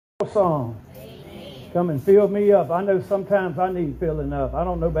song. Come and fill me up. I know sometimes I need filling up. I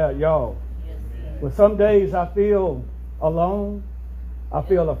don't know about y'all. But some days I feel alone. I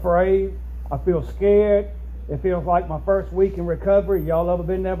feel afraid. I feel scared. It feels like my first week in recovery. Y'all ever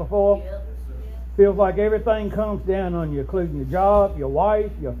been there before? Feels like everything comes down on you, including your job, your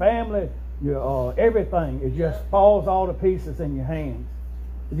wife, your family, your everything. It just falls all to pieces in your hands.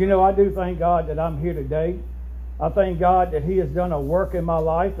 But you know, I do thank God that I'm here today. I thank God that He has done a work in my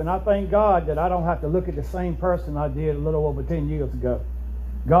life, and I thank God that I don't have to look at the same person I did a little over 10 years ago.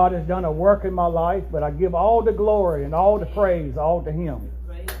 God has done a work in my life, but I give all the glory and all the praise all to Him.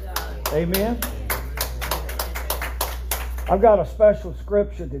 Amen. I've got a special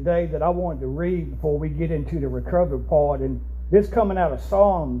scripture today that I wanted to read before we get into the recovery part, and this coming out of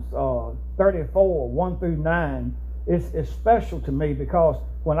Psalms 34, 1 through 9. It's special to me because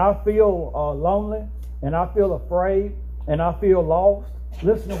when I feel lonely and I feel afraid and I feel lost,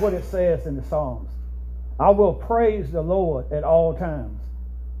 listen to what it says in the Psalms. I will praise the Lord at all times.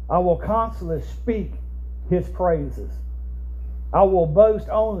 I will constantly speak His praises. I will boast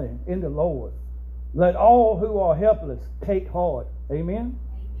only in the Lord. Let all who are helpless take heart. Amen.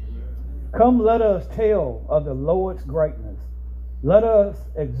 Come, let us tell of the Lord's greatness. Let us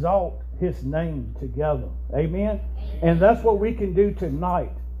exalt His name together. Amen. And that's what we can do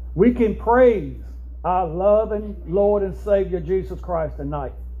tonight. We can praise our loving Lord and Savior Jesus Christ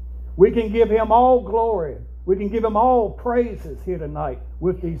tonight. We can give Him all glory. We can give Him all praises here tonight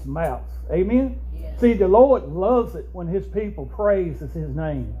with these mouths. Amen. Yes. See, the Lord loves it when His people praises His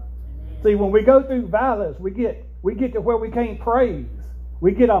name. See, when we go through valleys, we get to where we can't praise.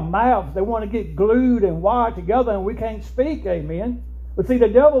 We get our mouths, they want to get glued and wired together and we can't speak. Amen. But see, the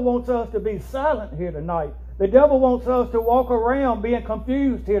devil wants us to be silent here tonight. The devil wants us to walk around being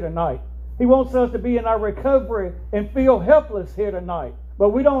confused here tonight. He wants us to be in our recovery and feel helpless here tonight. But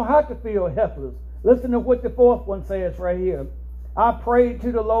we don't have to feel helpless. Listen to what the fourth one says right here. I prayed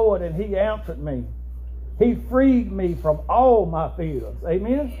to the Lord and He answered me. He freed me from all my fears.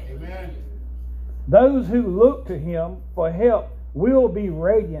 Amen? Amen. Those who look to Him for help will be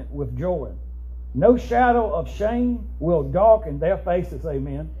radiant with joy. No shadow of shame will darken their faces.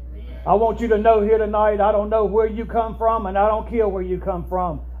 Amen. I want you to know here tonight, I don't know where you come from, and I don't care where you come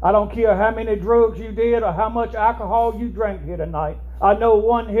from. I don't care how many drugs you did or how much alcohol you drank here tonight. I know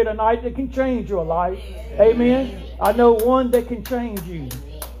one here tonight that can change your life. Amen. I know one that can change you.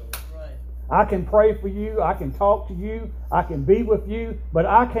 I can pray for you. I can talk to you. I can be with you, but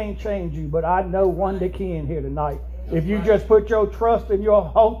I can't change you. But I know one that can here tonight. If you just put your trust and your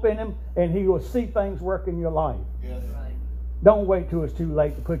hope in Him, and He will see things work in your life. Yes. Don't wait till it's too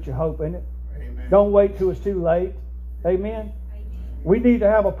late to put your hope in it. Amen. Don't wait till it's too late. Amen. We need to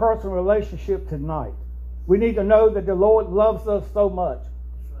have a personal relationship tonight. We need to know that the Lord loves us so much.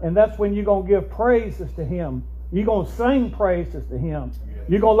 And that's when you're going to give praises to Him. You're going to sing praises to Him.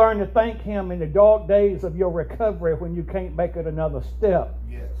 You're going to learn to thank Him in the dark days of your recovery when you can't make it another step.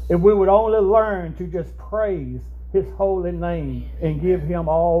 Yes. If we would only learn to just praise His holy name and give Him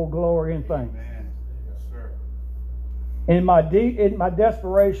all glory and thanks. Yes, sir. In my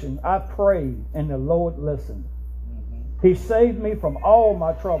desperation, I prayed and the Lord listened. He saved me from all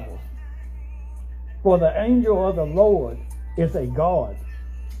my troubles. For the angel of the Lord is a God.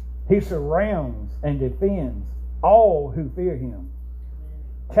 He surrounds and defends all who fear Him.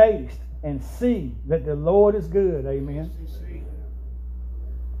 Taste and see that the Lord is good. Amen.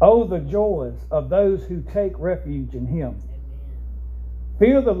 Oh, the joys of those who take refuge in Him.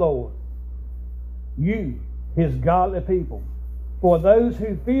 Fear the Lord, you, His godly people. For those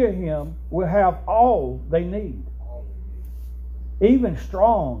who fear Him will have all they need. Even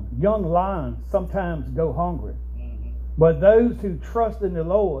strong young lions sometimes go hungry. But those who trust in the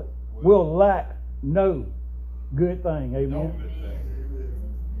Lord will lack no good thing. Amen.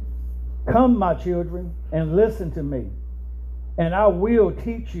 Come, my children, and listen to me, and I will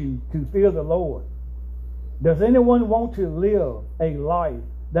teach you to fear the Lord. Does anyone want to live a life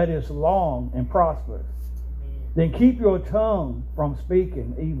that is long and prosperous? Then keep your tongue from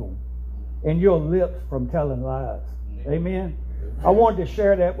speaking evil and your lips from telling lies. Amen. I wanted to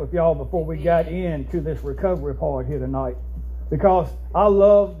share that with y'all before we got into this recovery part here tonight, because I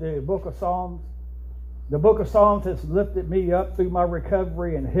love the book of Psalms. The book of Psalms has lifted me up through my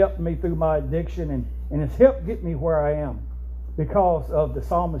recovery and helped me through my addiction, and it's helped get me where I am because of the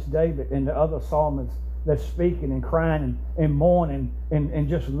psalmist David and the other psalmists that's speaking and crying and mourning and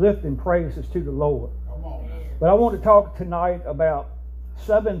just lifting praises to the Lord. But I want to talk tonight about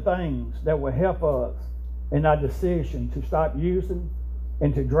 7 things that will help us in our decision to stop using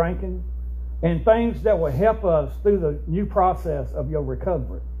and to drinking, and things that will help us through the new process of your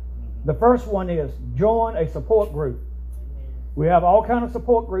recovery. The first one is join a support group. We have all kinds of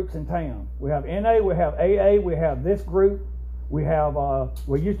support groups in town. We have NA, we have AA, we have this group. We have,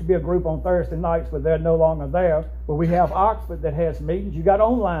 we used to be a group on Thursday nights, but they're no longer there. But we have Oxford that has meetings. You got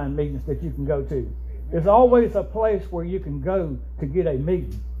online meetings that you can go to. There's always a place where you can go to get a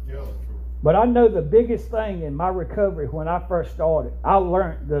meeting. But I know the biggest thing in my recovery when I first started, I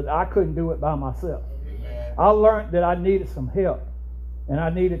learned that I couldn't do it by myself. I learned that I needed some help, and I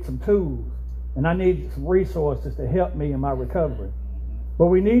needed some tools, and I needed some resources to help me in my recovery. But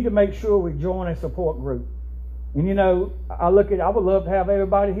we need to make sure we join a support group. And you know, I would love to have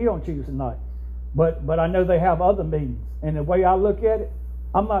everybody here on Tuesday night, but I know they have other meetings. And the way I look at it,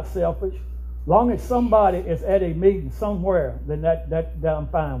 I'm not selfish. Long as somebody is at a meeting somewhere, then that I'm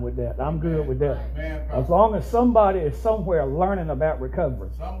fine with that. I'm good with that. As long as somebody is somewhere learning about recovery.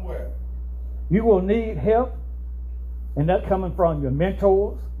 Somewhere. You will need help, and that's coming from your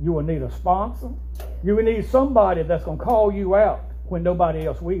mentors. You will need a sponsor. You will need somebody that's going to call you out when nobody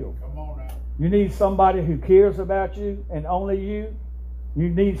else will. Come on now. You need somebody who cares about you and only you. You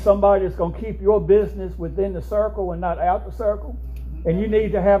need somebody that's going to keep your business within the circle and not out the circle. And you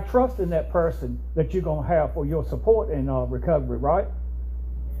need to have trust in that person that you're going to have for your support in recovery, right?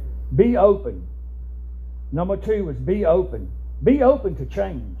 Be open. Number 2 is be open. Be open to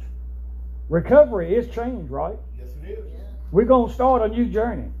change. Recovery is change, right? Yes, it is. We're going to start a new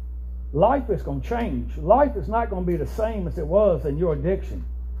journey. Life is going to change. Life is not going to be the same as it was in your addiction.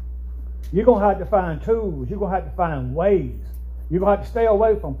 You're going to have to find tools. You're going to have to find ways. You're going to have to stay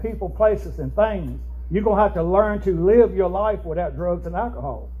away from people, places, and things. You're going to have to learn to live your life without drugs and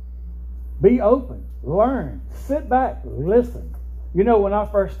alcohol. Be open. Learn. Sit back. Listen. You know, when I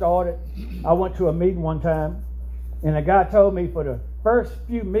first started, I went to a meeting one time, and a guy told me for the first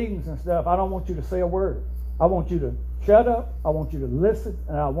few meetings and stuff, I don't want you to say a word. I want you to shut up. I want you to listen,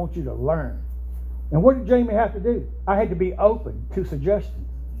 and I want you to learn. And what did Jamie have to do? I had to be open to suggestions.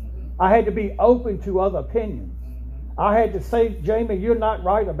 I had to be open to other opinions. I had to say, Jamie, you're not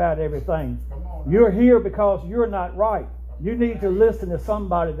right about everything. You're here because you're not right. You need to listen to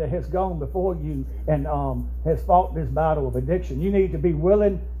somebody that has gone before you and has fought this battle of addiction. You need to be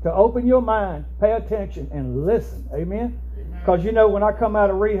willing to open your mind, pay attention, and listen. Amen? Because, you know, when I come out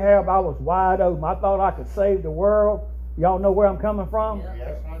of rehab, I was wide open. I thought I could save the world. Y'all know where I'm coming from?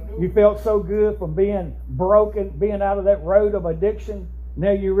 Yes, I do. You felt so good from being broken, being out of that road of addiction.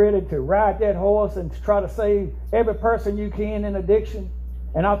 Now you're ready to ride that horse and to try to save every person you can in addiction.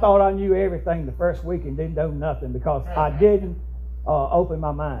 And I thought I knew everything the first week and didn't know nothing because I didn't open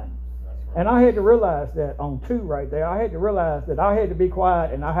my mind. And I had to realize that on 2 right there, I had to realize that I had to be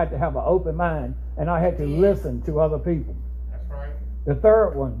quiet and I had to have an open mind and I had to listen to other people. That's right. The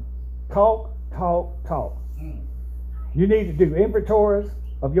third one, talk, talk, talk. You need to do inventories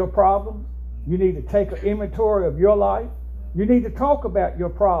of your problems. You need to take an inventory of your life. You need to talk about your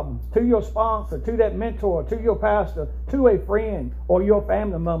problems to your sponsor, to that mentor, to your pastor, to a friend or your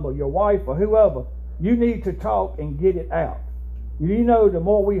family member, your wife or whoever. You need to talk and get it out. You know, the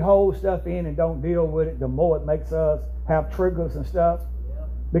more we hold stuff in and don't deal with it, the more it makes us have triggers and stuff.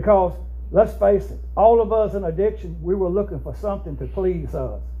 Because let's face it, all of us in addiction, we were looking for something to please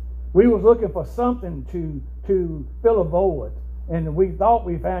us. We was looking for something to fill a void. And we thought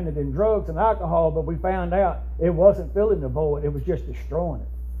we found it in drugs and alcohol, but we found out it wasn't filling the void. It was just destroying it.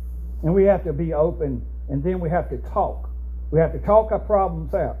 And we have to be open, and then we have to talk. We have to talk our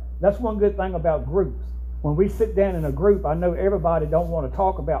problems out. That's one good thing about groups. When we sit down in a group, I know everybody don't want to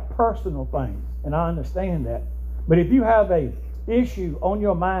talk about personal things, and I understand that. But if you have a issue on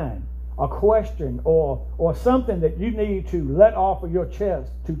your mind, a question or something that you need to let off of your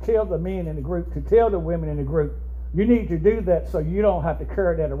chest to tell the men in the group, to tell the women in the group, you need to do that so you don't have to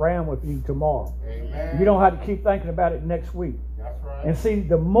carry that around with you tomorrow. Amen. You don't have to keep thinking about it next week. That's right. And see,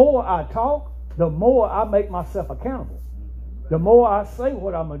 the more I talk, the more I make myself accountable. The more I say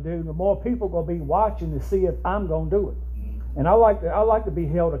what I'm going to do, the more people are going to be watching to see if I'm going to do it. And I like to be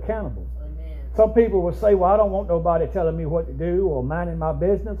held accountable. Amen. Some people will say, well, I don't want nobody telling me what to do or minding my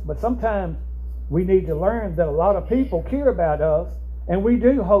business. But sometimes we need to learn that a lot of people care about us, and we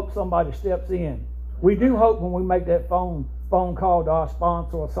do hope somebody steps in. We do hope when we make that phone call to our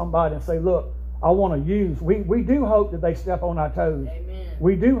sponsor or somebody and say, look, I want to use. We do hope that they step on our toes. Amen.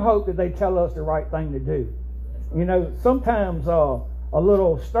 We do hope that they tell us the right thing to do. You know, sometimes a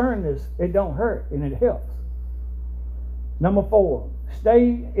little sternness, it don't hurt and it helps. Number 4,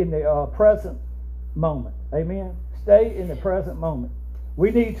 stay in the present moment. Amen. Stay in the present moment.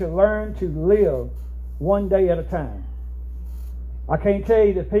 We need to learn to live one day at a time. I can't tell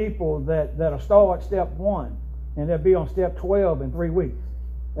you the people that'll start step 1 and they'll be on step 12 in 3 weeks.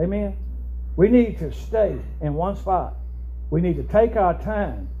 Amen. We need to stay in one spot. We need to take our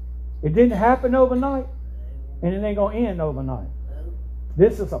time. It didn't happen overnight, and it ain't going to end overnight.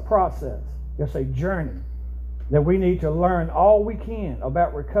 This is a process. It's a journey that we need to learn all we can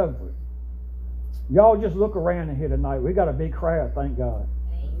about recovery. Y'all just look around in here tonight. We got a big crowd, thank God.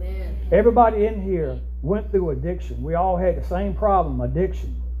 Amen. Everybody in here went through addiction. We all had the same problem,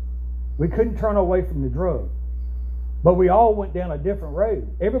 addiction. We couldn't turn away from the drug. But we all went down a different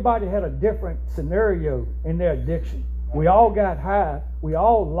road. Everybody had a different scenario in their addiction. We all got high. We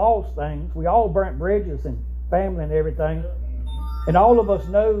all lost things. We all burnt bridges and family and everything. And all of us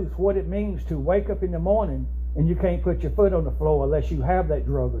knows what it means to wake up in the morning and you can't put your foot on the floor unless you have that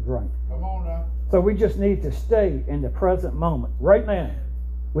drug or drink. Come on now. So we just need to stay in the present moment. Right now,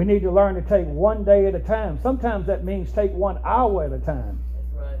 we need to learn to take one day at a time. Sometimes that means take 1 hour at a time.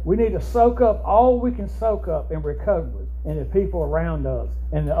 We need to soak up all we can soak up in recovery and the people around us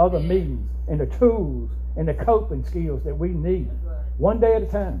and the other meetings and the tools and the coping skills that we need. One day at a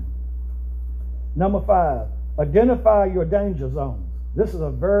time. Number 5, identify your danger zones. This is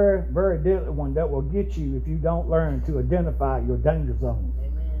a very, very deadly one that will get you if you don't learn to identify your danger zones.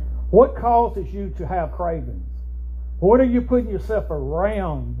 What causes you to have cravings? What are you putting yourself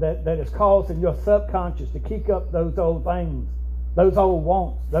around that is causing your subconscious to kick up those old things, those old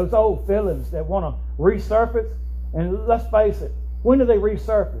wants, those old feelings that want to resurface? And let's face it, when do they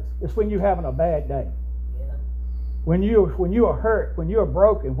resurface? It's when you're having a bad day. When you are hurt, when you are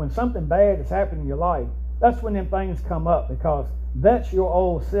broken, when something bad is happening in your life, that's when them things come up, because that's your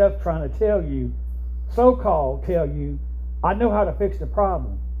old self trying to tell you, so-called tell you, I know how to fix the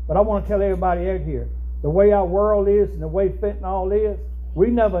problem. But I want to tell everybody out here, the way our world is and the way fentanyl is, we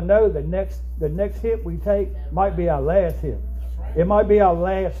never know the next hit we take might be our last hit. It might be our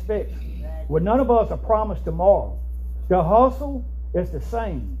last fix. Well, none of us are promised tomorrow. The hustle is the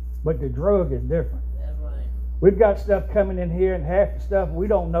same, but the drug is different. We've got stuff coming in here, and half the stuff we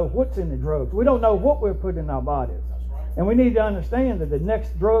don't know what's in the drugs. We don't know what we're putting in our bodies. And we need to understand that the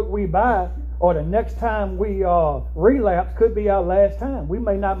next drug we buy or the next time we relapse could be our last time. We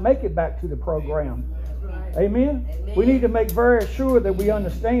may not make it back to the program. Amen? We need to make very sure that we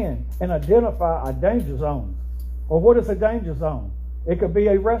understand and identify our danger zones. Or what is a danger zone? It could be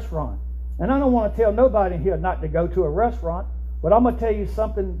a restaurant. And I don't want to tell nobody here not to go to a restaurant, but I'm going to tell you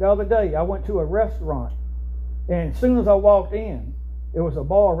something. The other day, I went to a restaurant, and as soon as I walked in, it was a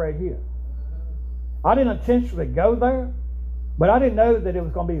bar right here. I didn't intentionally go there, but I didn't know that it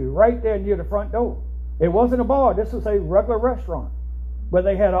was going to be right there near the front door. It wasn't a bar. This was a regular restaurant, but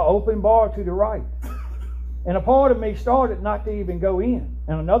they had an open bar to the right. And a part of me started not to even go in.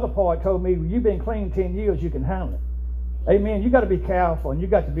 And another part told me, you've been clean 10 years, you can handle it. Amen. You got to be careful, and you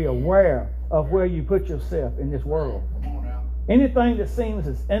got to be aware of where you put yourself in this world. Anything that seems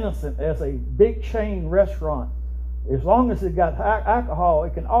as innocent as a big chain restaurant, as long as it got alcohol,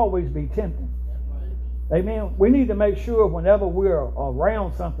 it can always be tempting. Amen. We need to make sure whenever we're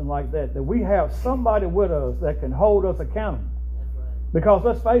around something like that, that we have somebody with us that can hold us accountable. Because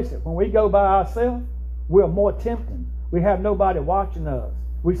let's face it, when we go by ourselves, we're more tempting. We have nobody watching us.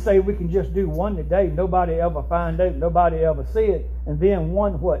 We say we can just do one today. Nobody ever find out. Nobody ever see it. And then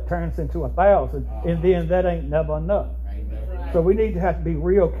one turns into 1,000. And then that ain't never enough. So we need to have to be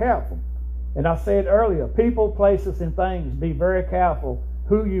real careful. And I said earlier, people, places, and things, be very careful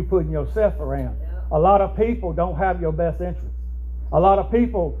who you putting yourself around. A lot of people don't have your best interest. A lot of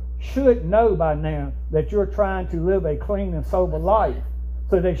people should know by now that you're trying to live a clean and sober life.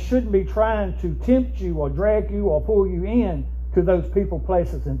 So they shouldn't be trying to tempt you or drag you or pull you in to those people,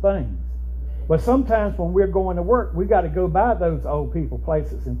 places, and things. But sometimes when we're going to work, we got to go by those old people,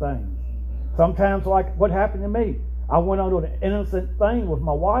 places, and things. Sometimes, like what happened to me, I went on to an innocent thing with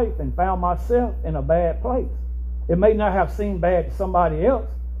my wife and found myself in a bad place. It may not have seemed bad to somebody else,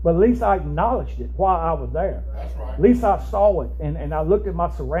 but at least I acknowledged it while I was there. That's right. At least I saw it, and I looked at my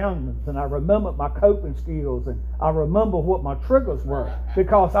surroundings, and I remembered my coping skills, and I remember what my triggers were,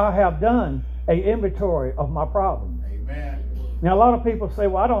 because I have done an inventory of my problems. Amen. Now, a lot of people say,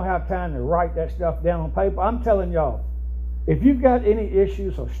 well, I don't have time to write that stuff down on paper. I'm telling y'all, if you've got any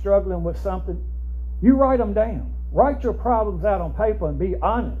issues or struggling with something, you write them down. Write your problems out on paper and be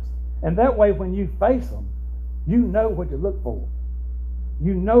honest. And that way, when you face them, you know what to look for.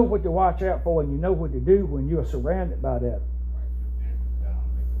 You know what to watch out for, and you know what to do when you are surrounded by that.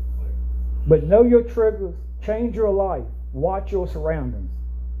 But know your triggers, change your life, watch your surroundings.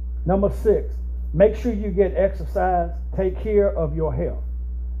 Number 6, make sure you get exercise, take care of your health.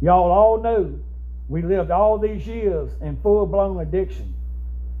 Y'all all know we lived all these years in full-blown addiction.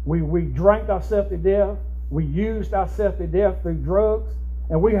 We drank ourselves to death. We used ourselves to death through drugs.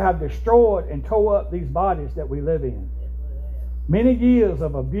 And we have destroyed and tore up these bodies that we live in. Many years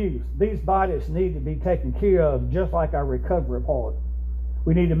of abuse. These bodies need to be taken care of just like our recovery part.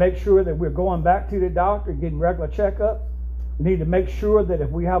 We need to make sure that we're going back to the doctor, getting regular checkups. We need to make sure that if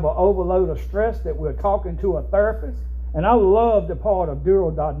we have an overload of stress that we're talking to a therapist. And I love the part of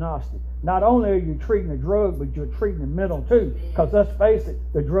diagnostic. Not only are you treating the drug, but you're treating the mental too. Because let's face it,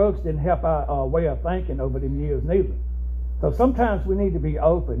 the drugs didn't help our way of thinking over them years neither. So sometimes we need to be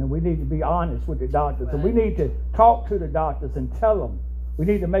open and we need to be honest with the doctors. And we need to talk to the doctors and tell them. We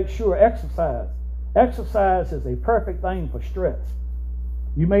need to make sure exercise. Exercise is a perfect thing for stress.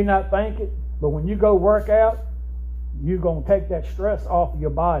 You may not think it, but when you go work out, you're going to take that stress off of your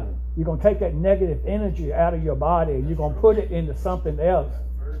body. You're going to take that negative energy out of your body and you're going to put it into something else.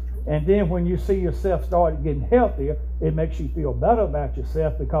 And then when you see yourself start getting healthier, it makes you feel better about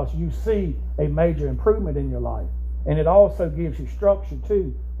yourself because you see a major improvement in your life. And it also gives you structure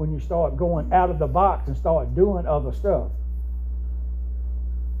too when you start going out of the box and start doing other stuff.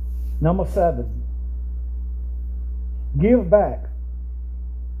 Number 7, give back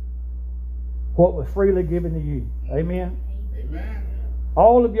what was freely given to you. Amen? Amen.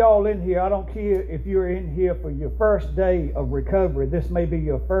 All of y'all in here, I don't care if you're in here for your first day of recovery. This may be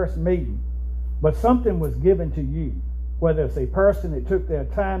your first meeting. But something was given to you. Whether it's a person that took their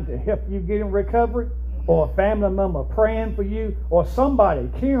time to help you get in recovery, or a family member praying for you, or somebody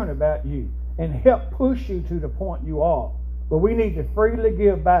caring about you and help push you to the point you are. But we need to freely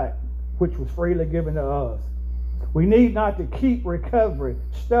give back, which was freely given to us. We need not to keep recovery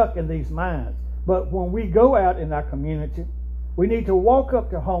stuck in these minds. But when we go out in our community, we need to walk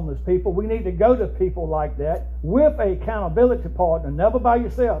up to homeless people. We need to go to people like that with an accountability partner, never by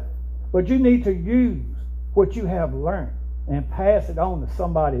yourself. But you need to use what you have learned and pass it on to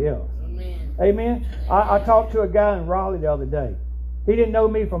somebody else. Amen. Amen. I talked to a guy in Raleigh the other day. He didn't know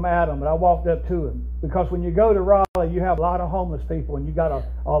me from Adam, but I walked up to him. Because when you go to Raleigh, you have a lot of homeless people, and you got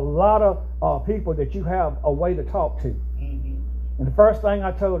a lot of people that you have a way to talk to. Mm-hmm. And the first thing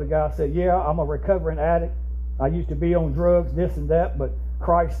I told the guy, I said, yeah, I'm a recovering addict. I used to be on drugs, this and that, but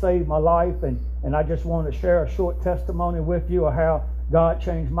Christ saved my life, and I just want to share a short testimony with you of how God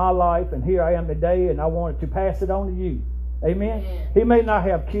changed my life, and here I am today, and I wanted to pass it on to you. Amen? Yeah. He may not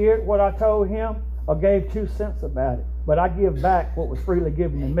have cared what I told him or gave 2 cents about it, but I give back what was freely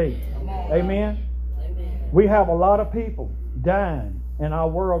given to me. Amen? Amen. We have a lot of people dying in our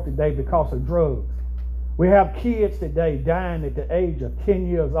world today because of drugs. We have kids today dying at the age of 10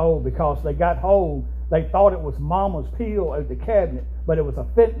 years old because they got hold. They thought it was mama's pill at the cabinet, but it was a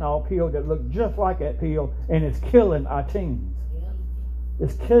fentanyl pill that looked just like that pill, and it's killing our teens. Yeah.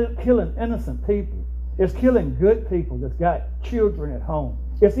 It's killing innocent people. It's killing good people that's got children at home.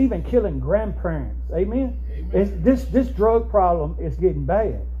 It's even killing grandparents. Amen? Amen. This drug problem is getting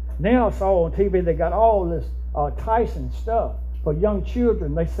bad. Now I saw on TV they got all this Tyson stuff for young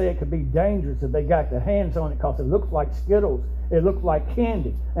children. They say it could be dangerous if they got their hands on it because it looks like Skittles. It looks like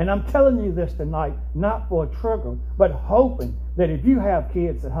candy. And I'm telling you this tonight, not for a trigger, but hoping that if you have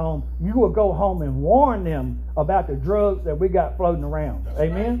kids at home, you will go home and warn them about the drugs that we got floating around. That's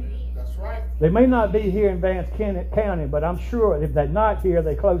Amen? Right. That's right. They may not be here in Vance County, but I'm sure if they're not here,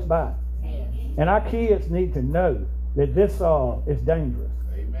 they're close by. Yeah. And our kids need to know that this is dangerous.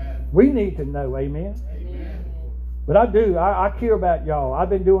 Amen. We need to know, amen? Amen. But I do. I care about y'all. I've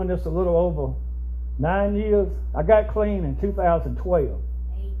been doing this a little over 9 years. I got clean in 2012.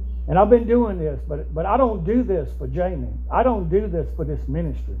 And I've been doing this, but I don't do this for Jamie. I don't do this for this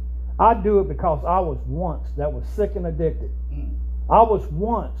ministry. I do it because I was once that was sick and addicted. Mm. I was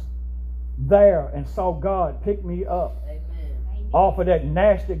once there and saw God pick me up Amen. off of that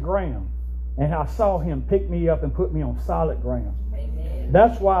nasty ground. And I saw him pick me up and put me on solid ground. Amen.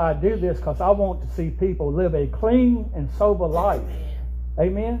 That's why I do this, because I want to see people live a clean and sober life.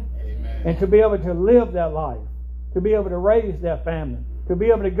 Amen? Amen. And to be able to live that life, to be able to raise their family, to be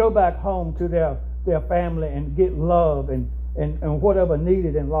able to go back home to their family and get love and whatever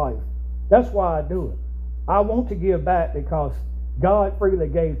needed in life. That's why I do it. I want to give back because God freely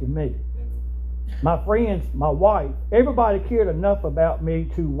gave to me. My friends, my wife, everybody cared enough about me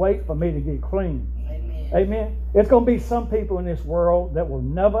to wait for me to get clean. Amen. Amen. It's going to be some people in this world that will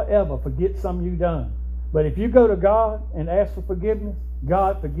never ever forget something you done. But if you go to God and ask for forgiveness,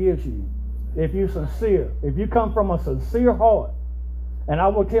 God forgives you. If you're sincere, if you come from a sincere heart. And I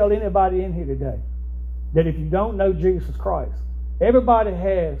will tell anybody in here today that if you don't know Jesus Christ, everybody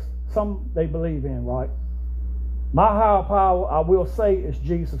has some they believe in, right? My higher power, I will say, is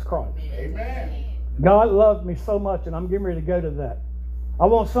Jesus Christ. Amen. God loved me so much, and I'm getting ready to go to that. I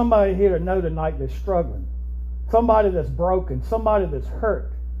want somebody here to know tonight that's struggling. somebody that's broken, somebody that's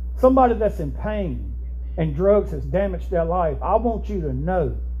hurt, somebody that's in pain, and drugs has damaged their life, I want you to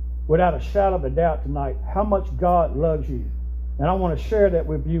know without a shadow of a doubt tonight how much God loves you. And I want to share that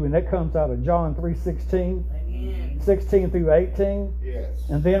with you, and that comes out of John 3:16, 16 through 18. Yes.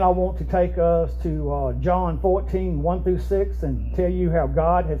 And then I want to take us to John 14, 1 through 6, and tell you how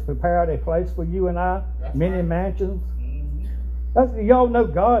God has prepared a place for you and I, many mansions. Y'all know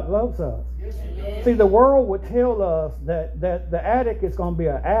God loves us. See, the world would tell us that the addict is going to be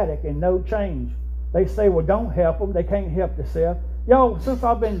an addict and no change. They say, well, don't help them. They can't help themselves. Y'all, since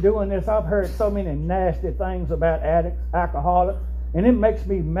I've been doing this, I've heard so many nasty things about addicts, alcoholics, and it makes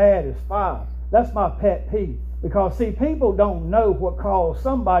me mad as fire. That's my pet peeve. Because, see, people don't know what caused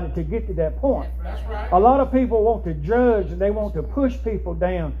somebody to get to that point. That's right. A lot of people want to judge, and they want to push people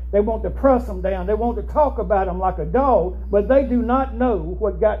down. They want to press them down. They want to talk about them like a dog, but they do not know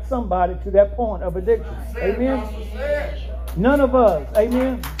what got somebody to that point of addiction. Amen? None of us,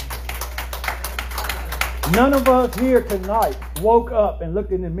 amen? None of us here tonight woke up and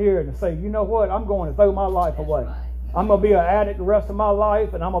looked in the mirror and say, you know what, I'm going to throw my life away. I'm going to be an addict the rest of my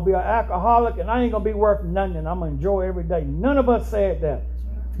life, and I'm going to be an alcoholic, and I ain't going to be worth nothing. I'm going to enjoy every day. None of us said that.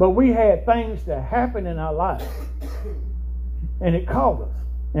 But we had things that happen in our life, and it caught us.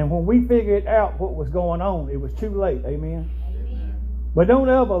 And when we figured out what was going on, it was too late. Amen? But don't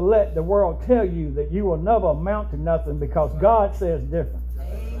ever let the world tell you that you will never amount to nothing, because God says different.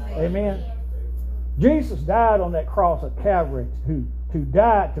 Amen? Jesus died on that cross of Calvary to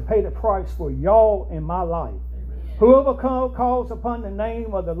die to pay the price for y'all in my life. Whoever calls upon the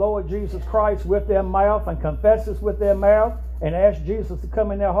name of the Lord Jesus Christ with their mouth and confesses with their mouth and asks Jesus to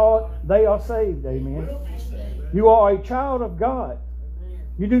come in their heart, they are saved. Amen. You are a child of God.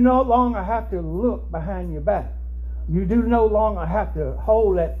 You do no longer have to look behind your back. You do no longer have to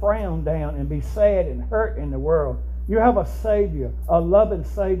hold that frown down and be sad and hurt in the world. You have a Savior, a loving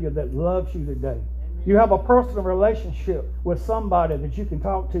Savior that loves you today. You have a personal relationship with somebody that you can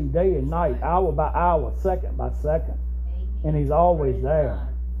talk to day and night, hour by hour, second by second. And He's always there.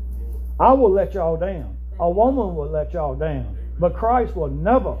 I will let y'all down. A woman will let y'all down. But Christ will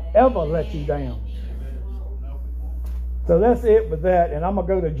never, ever let you down. So that's it with that. And I'm going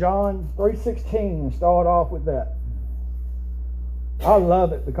to go to John 3:16 and start off with that. I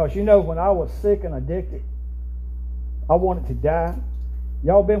love it because, you know, when I was sick and addicted, I wanted to die.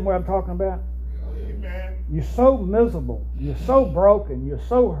 Y'all been where I'm talking about? Amen. You're so miserable, you're so broken, you're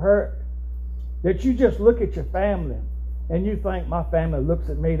so hurt that you just look at your family and you think, my family looks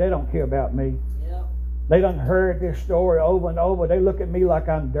at me, they don't care about me. Yep. They done heard this story over and over. They look at me like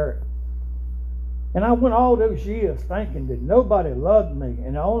I'm dirt. And I went all those years thinking that nobody loved me,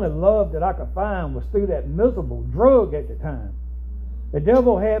 and the only love that I could find was through that miserable drug at the time. The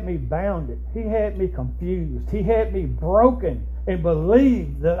devil had me bounded. He had me confused. He had me broken and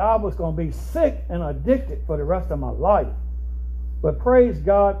believed that I was going to be sick and addicted for the rest of my life. But praise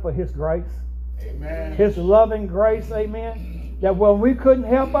God for His grace. Amen. His loving grace, amen. That when we couldn't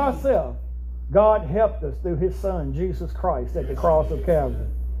help ourselves, God helped us through His Son, Jesus Christ, at the cross of Calvary.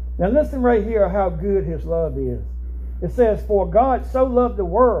 Now listen right here how good His love is. It says, for God so loved the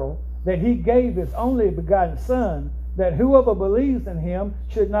world that He gave His only begotten Son, that whoever believes in Him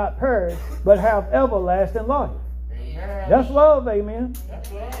should not perish, but have everlasting life. Amen. That's love, amen.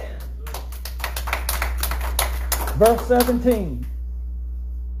 That's love. Verse 17.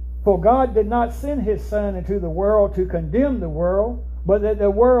 For God did not send His Son into the world to condemn the world, but that the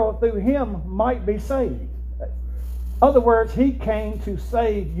world through Him might be saved. In other words, He came to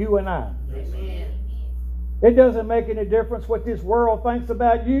save you and I. Amen. It doesn't make any difference what this world thinks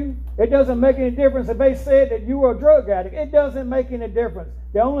about you. It doesn't make any difference if they said that you were a drug addict. It doesn't make any difference.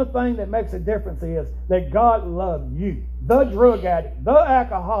 The only thing that makes a difference is that God loved you, the drug addict, the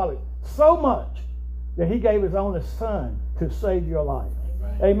alcoholic, so much that He gave His only Son to save your life.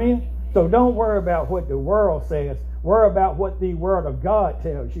 Amen? So don't worry about what the world says. Worry about what the Word of God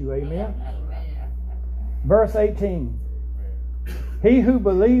tells you. Amen? Verse 18. He who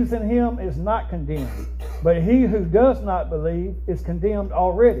believes in Him is not condemned, but he who does not believe is condemned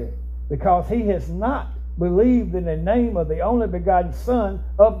already, because he has not believed in the name of the only begotten Son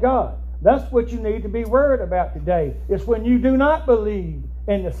of God. That's what you need to be worried about today. It's when you do not believe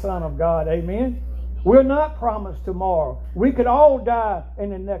in the Son of God. Amen? We're not promised tomorrow. We could all die in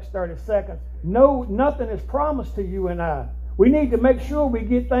the next 30 seconds. No, nothing is promised to you and I. We need to make sure we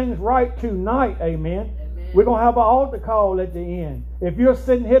get things right tonight. Amen? We're going to have an altar call at the end. If you're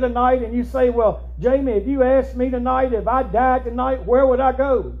sitting here tonight and you say, well, Jamie, if you asked me tonight, if I died tonight, where would I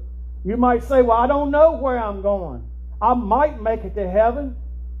go? You might say, well, I don't know where I'm going. I might make it to heaven.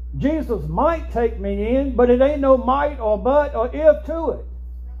 Jesus might take me in, but it ain't no might or but or if to it.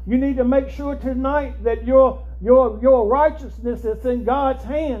 You need to make sure tonight that your righteousness is in God's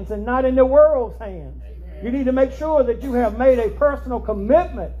hands and not in the world's hands. Amen. You need to make sure that you have made a personal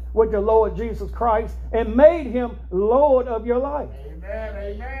commitment with the Lord Jesus Christ and made him Lord of your life. Amen.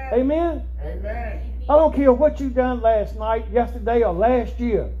 Amen. Amen. Amen. I don't care what you done last night, yesterday, or last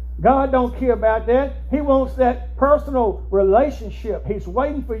year. God don't care about that. He wants that personal relationship. He's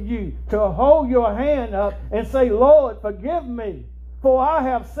waiting for you to hold your hand up and say, Lord, forgive me, for I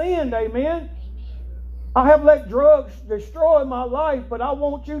have sinned. Amen. I have let drugs destroy my life, but I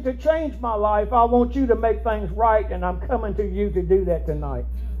want you to change my life. I want you to make things right, and I'm coming to you to do that tonight.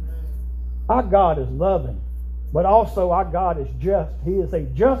 Our God is loving, but also our God is just. He is a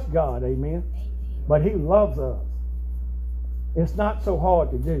just God. Amen. But he loves us. It's not so hard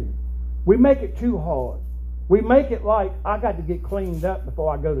to do. We make it too hard. We make it like, I got to get cleaned up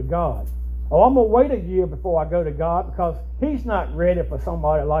before I go to God. Oh, I'm going to wait a year before I go to God because he's not ready for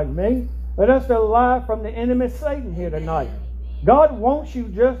somebody like me. But that's the lie from the enemy Satan here tonight. God wants you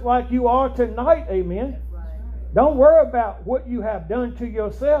just like you are tonight. Amen. Don't worry about what you have done to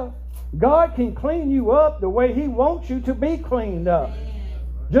yourself. God can clean you up the way he wants you to be cleaned up.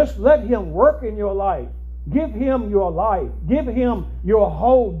 Just let him work in your life. Give him your life. Give him your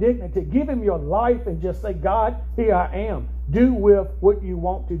whole dignity. Give him your life and just say, God, here I am. Do with what you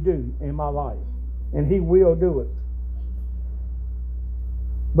want to do in my life. And he will do it.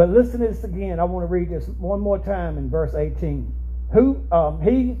 But listen to this again. I want to read this one more time in verse 18.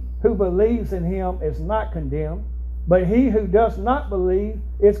 He who believes in him is not condemned, but he who does not believe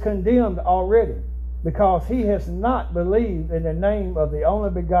is condemned already, because he has not believed in the name of the only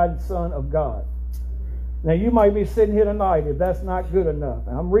begotten Son of God. Now you might be sitting here tonight if that's not good enough.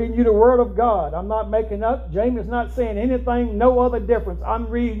 And I'm reading you the Word of God. I'm not making up. Jamie's not saying anything, no other difference. I'm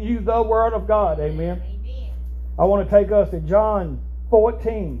reading you the Word of God. Amen. I want to take us to John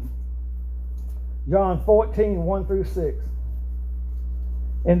 14. John 14, 1 through 6.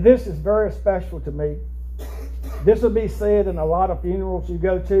 And this is very special to me. This will be said in a lot of funerals you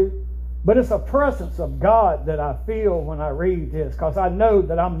go to. But it's a presence of God that I feel when I read this, because I know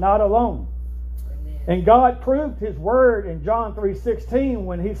that I'm not alone. And God proved his word in John 3:16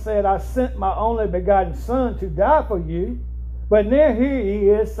 when he said, I sent my only begotten Son to die for you. But now here he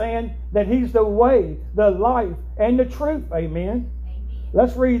is saying that he's the way, the life, and the truth. Amen.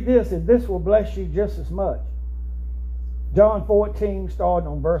 Let's read this, and this will bless you just as much. John 14, starting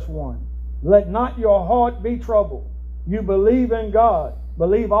on verse 1. Let not your heart be troubled. You believe in God.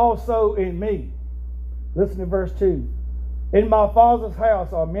 Believe also in me. Listen to verse 2. In my Father's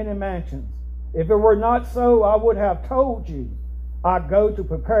house are many mansions. If it were not so, I would have told you. I go to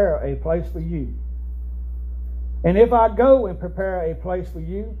prepare a place for you. And if I go and prepare a place for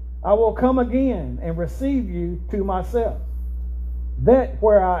you, I will come again and receive you to myself, that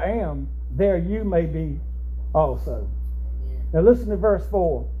where I am, there you may be also. Now listen to verse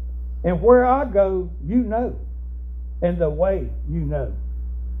 4. And where I go, you know, and the way you know.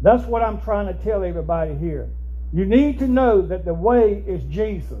 That's what I'm trying to tell everybody here. You need to know that the way is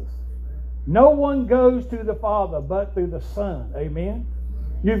Jesus. No one goes to the Father but through the Son. Amen.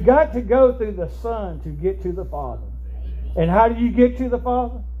 You've got to go through the Son to get to the Father. And how do you get to the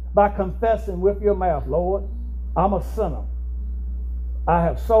Father? By confessing with your mouth, Lord, I'm a sinner. I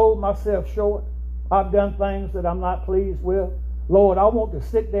have sold myself short. I've done things that I'm not pleased with. Lord, I want to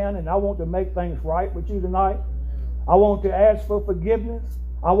sit down and I want to make things right with you tonight. I want to ask for forgiveness.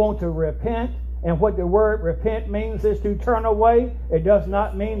 I want to repent. And what the word repent means is to turn away. It does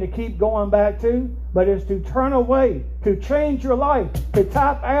not mean to keep going back to, but it's to turn away, to change your life, to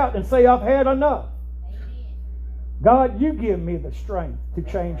tap out and say, I've had enough. God, you give me the strength to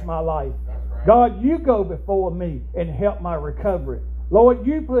change my life. God, you go before me and help my recovery. Lord,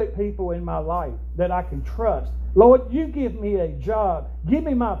 you put people in my life that I can trust. Lord, you give me a job. Give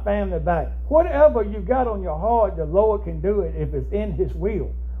me my family back. Whatever you got on your heart, the Lord can do it if it's in his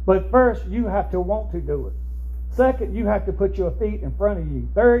will. But first, you have to want to do it. Second, you have to put your feet in front of you.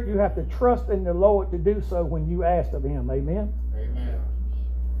 Third, you have to trust in the Lord to do so when you ask of him. Amen? Amen.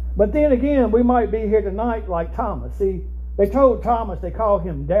 But then again, we might be here tonight like Thomas. See, they told Thomas, they called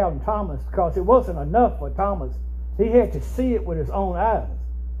him Doubting Thomas because it wasn't enough for Thomas. He had to see it with his own eyes.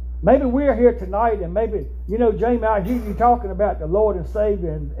 Maybe we're here tonight and maybe, Jamie, I hear you talking about the Lord and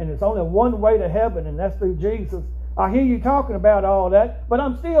Savior and it's only one way to heaven and that's through Jesus. I hear you talking about all that, but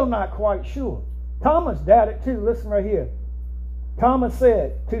I'm still not quite sure. Thomas doubted too. Listen right here. Thomas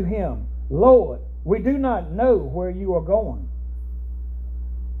said to him, Lord, we do not know where you are going.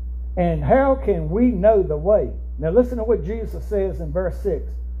 And how can we know the way? Now listen to what Jesus says in verse 6.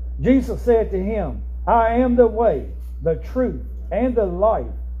 Jesus said to him, I am the way, the truth, and the life.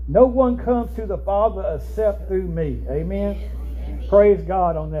 No one comes to the Father except through me. Amen. Praise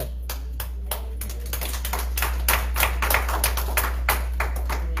God on that.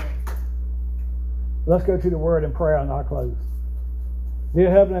 Let's go to the word in prayer and I'll close.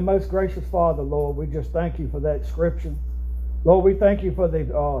 Dear Heavenly and most gracious Father, Lord, we just thank you for that scripture. Lord, we thank you for the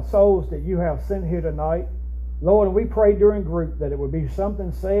souls that you have sent here tonight. Lord, we pray during group that it would be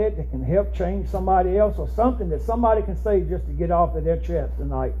something said that can help change somebody else, or something that somebody can say just to get off of their chest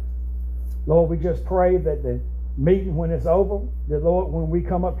tonight. Lord, we just pray that the meeting, when it's over, that, Lord, when we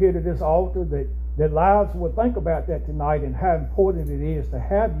come up here to this altar, that lives will think about that tonight and how important it is to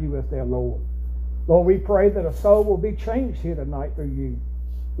have you as their Lord. Lord, we pray that a soul will be changed here tonight through you.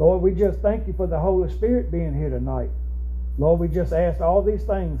 Lord, we just thank you for the Holy Spirit being here tonight. Lord, we just ask all these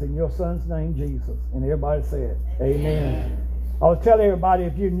things in your Son's name, Jesus. And everybody said, Amen. I'll tell everybody,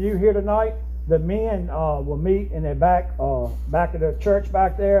 if you're new here tonight, the men will meet in the back of the church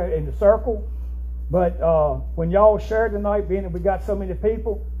back there in the circle. But when y'all share tonight, being that we got so many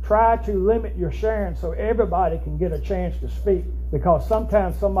people, try to limit your sharing so everybody can get a chance to speak. Because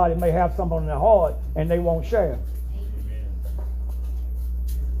sometimes somebody may have something on their heart and they won't share.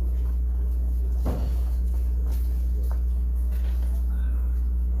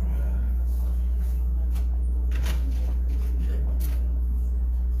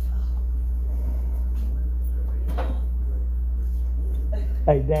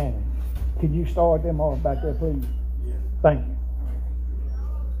 Hey, Danny, could you start them off back there, please? Thank you.